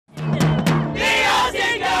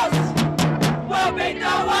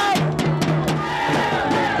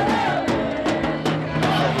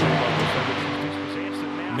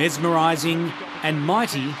Mesmerising and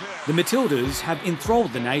mighty, the Matildas have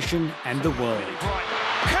enthralled the nation and the world.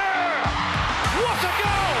 Kerr! What a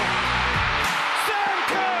goal! Sam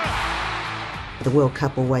Kerr! The World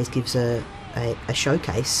Cup always gives a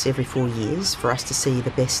showcase every 4 years for us to see the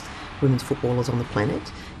best women's footballers on the planet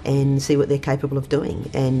and see what they're capable of doing,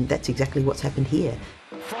 and that's exactly what's happened here.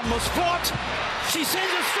 From the spot, she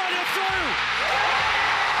sends Australia through!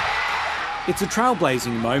 It's a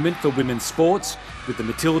trailblazing moment for women's sports, with the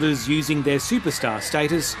Matildas using their superstar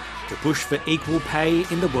status to push for equal pay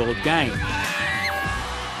in the World Game.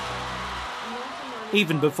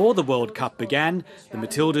 Even before the World Cup began, the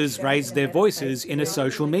Matildas raised their voices in a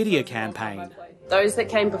social media campaign. Those that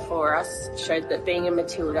came before us showed that being a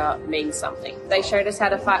Matilda means something. They showed us how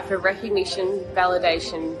to fight for recognition,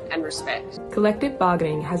 validation and respect. Collective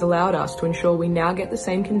bargaining has allowed us to ensure we now get the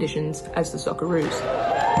same conditions as the Socceroos.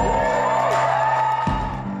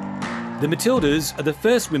 The Matildas are the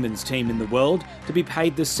first women's team in the world to be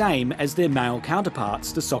paid the same as their male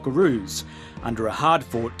counterparts, the Socceroos, under a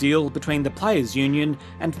hard-fought deal between the Players' Union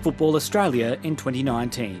and Football Australia in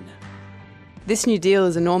 2019. This new deal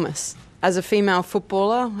is enormous. As a female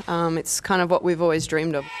footballer, it's kind of what we've always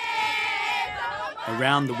dreamed of.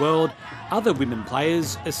 Around the world, other women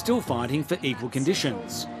players are still fighting for equal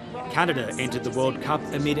conditions. Canada entered the World Cup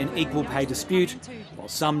amid an equal pay dispute, while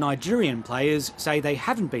some Nigerian players say they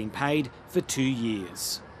haven't been paid for 2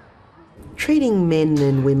 years. Treating men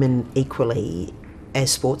and women equally as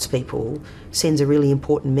sports people sends a really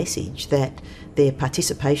important message that their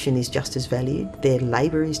participation is just as valued, their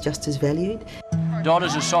labour is just as valued.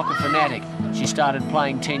 Daughter's a soccer fanatic. She started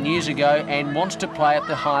playing 10 years ago and wants to play at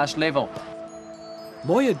the highest level.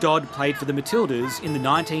 Moya Dodd played for the Matildas in the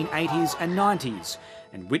 1980s and 90s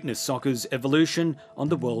and witnessed soccer's evolution on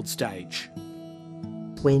the world stage.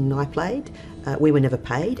 When I played, we were never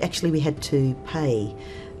paid. Actually, we had to pay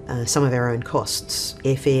some of our own costs,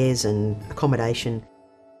 airfares and accommodation.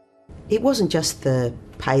 It wasn't just the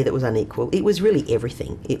pay that was unequal, it was really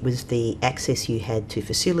everything. It was the access you had to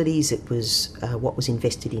facilities, it was what was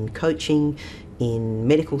invested in coaching, in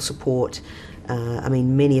medical support. I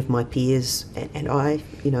mean, many of my peers and I,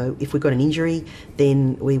 if we got an injury,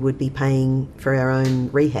 then we would be paying for our own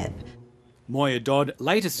rehab. Moya Dodd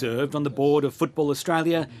later served on the board of Football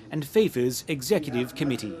Australia and FIFA's Executive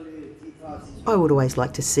Committee. I would always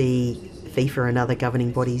like to see FIFA and other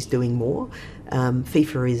governing bodies doing more.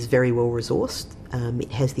 FIFA is very well resourced.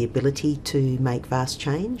 It has the ability to make vast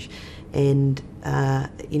change, and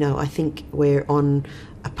I think we're on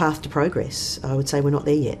a path to progress. I would say we're not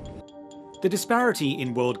there yet. The disparity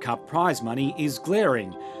in World Cup prize money is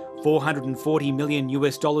glaring. $440 million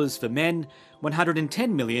for men, $110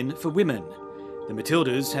 million for women. The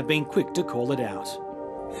Matildas have been quick to call it out.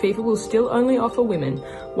 FIFA will still only offer women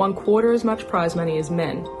 1/4 as much prize money as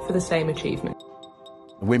men for the same achievement.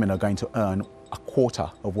 Women are going to earn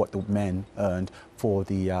 1/4 of what the men earned for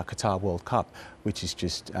the Qatar World Cup, which is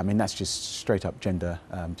just, that's just straight up gender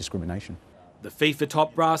discrimination. The FIFA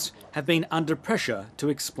top brass have been under pressure to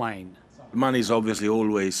explain. Money is obviously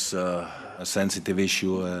always a sensitive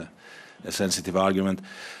issue, a sensitive argument.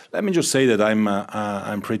 Let me just say that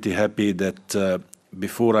I'm pretty happy that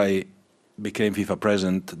before I became FIFA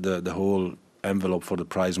president, the whole envelope for the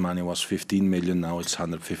prize money was 15 million, now it's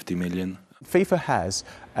 150 million. FIFA has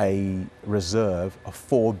a reserve of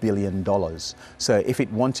 $4 billion, so if it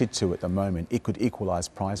wanted to at the moment, it could equalise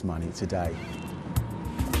prize money today.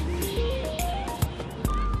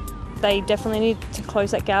 They definitely need to close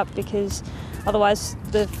that gap, because otherwise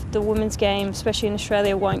the women's game, especially in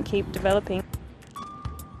Australia, won't keep developing.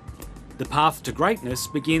 The path to greatness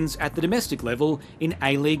begins at the domestic level in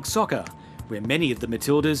A-League soccer, where many of the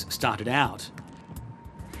Matildas started out.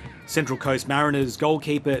 Central Coast Mariners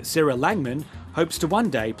goalkeeper Sarah Langman hopes to one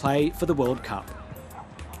day play for the World Cup.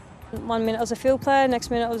 1 minute I was a field player, next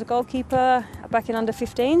minute I was a goalkeeper, back in under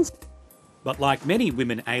 15s. But like many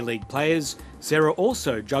women A-League players, Sarah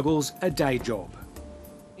also juggles a day job.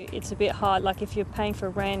 It's a bit hard, like if you're paying for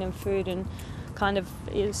rent and food and kind of,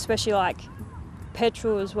 especially like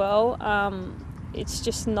petrol as well, it's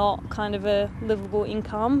just not kind of a livable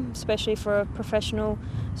income, especially for a professional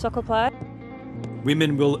soccer player.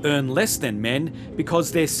 Women will earn less than men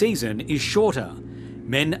because their season is shorter.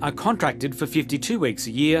 Men are contracted for 52 weeks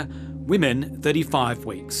a year, women 35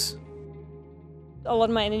 weeks. A lot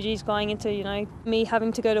of my energy is going into, me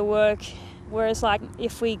having to go to work, whereas like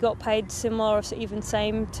if we got paid similar or even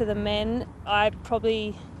same to the men, I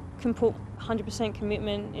probably can put 100%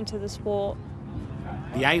 commitment into the sport.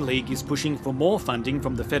 The A-League is pushing for more funding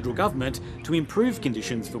from the federal government to improve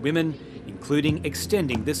conditions for women, including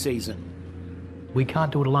extending the season. We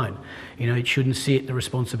can't do it alone. You know, it shouldn't sit the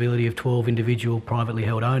responsibility of 12 individual privately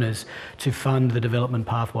held owners to fund the development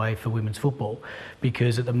pathway for women's football,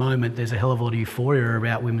 because at the moment there's a hell of a lot of euphoria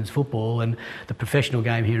about women's football, and the professional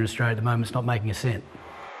game here in Australia at the moment is not making a cent.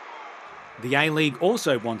 The A-League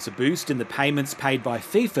also wants a boost in the payments paid by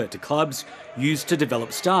FIFA to clubs used to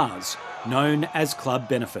develop stars, known as club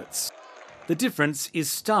benefits. The difference is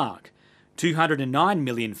stark: $209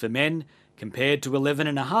 million for men compared to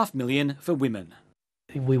 $11.5 million for women.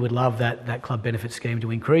 We would love that club benefit scheme to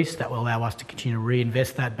increase. That will allow us to continue to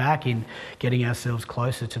reinvest that back in getting ourselves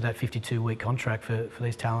closer to that 52-week contract for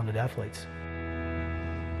these talented athletes.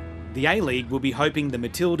 The A-League will be hoping the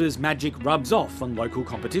Matildas' magic rubs off on local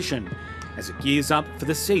competition as it gears up for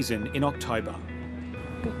the season in October.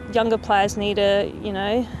 Younger players need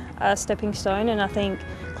a stepping stone, and I think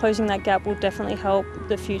closing that gap will definitely help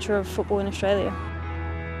the future of football in Australia.